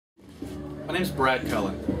My name's Brad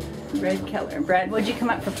Cullen. Brad Keller. Brad, what'd you come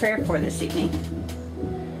up for prayer for this evening?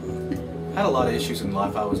 I had a lot of issues in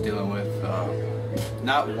life I was dealing with.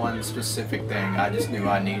 Not one specific thing. I just knew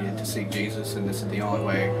I needed to seek Jesus, and this is the only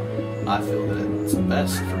way I feel that it's the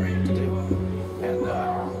best for me to do. And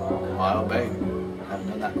I obeyed. I haven't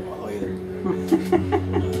done that in a while either.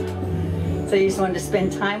 So you just wanted to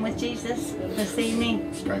spend time with Jesus this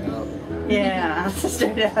evening? Straight up. Yeah,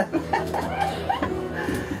 straight up.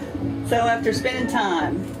 So after spending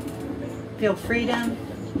time, feel freedom?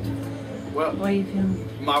 Well, What do you feel?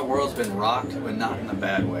 my world's been rocked, but not in a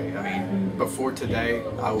bad way. I mean, before today,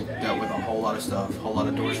 I dealt with a whole lot of stuff. A whole lot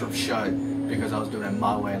of doors were shut because I was doing it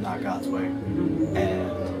my way and not God's way.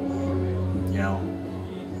 And, you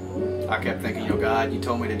know, I kept thinking, God, you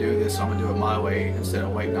told me to do this, so I'm going to do it my way instead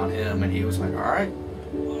of waiting on Him. And He was like, all right,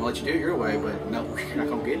 I'll let you do it your way, but no, you're not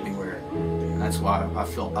going to get anywhere. And that's why I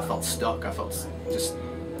felt stuck. I felt just,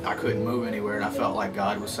 I couldn't move anywhere. And I felt like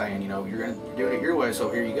God was saying, you're doing it your way, so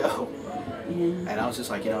here you go. Yeah. And I was just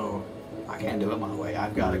like, I can't do it my way.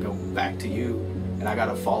 I've got to go back to you, and I got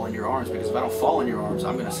to fall in your arms, because if I don't fall in your arms,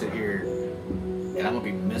 I'm going to sit here and I'm going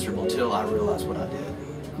to be miserable till I realize what I did.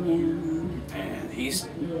 Yeah. And He's,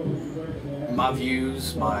 my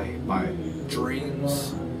views, my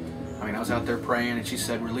dreams. I mean, I was out there praying, and she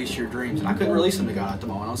said, release your dreams. And I couldn't release them to God at the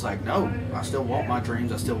moment. I was like, no, I still want my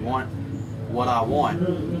dreams. I still want what I want.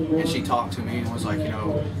 And she talked to me and was like,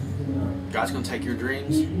 God's going to take your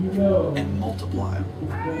dreams and multiply them.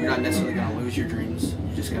 You're not necessarily going to lose your dreams.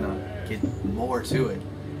 You're just going to get more to it.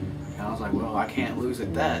 And I was like, well, I can't lose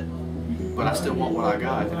at that. But I still want what I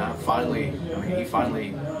got. And He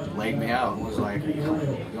finally laid me out and was like, you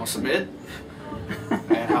going to submit?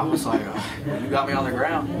 And I was like, you got me on the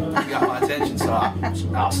ground. You got my attention, so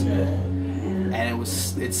I'll submit. And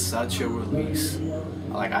it's such a release.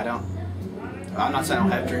 Like, I'm not saying I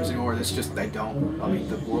don't have dreams anymore. It's just they don't. I mean,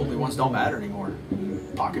 the worldly ones don't matter anymore.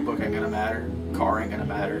 Pocketbook ain't gonna matter. Car ain't gonna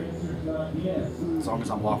matter. As long as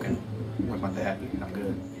I'm walking with my dad, I'm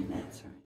good.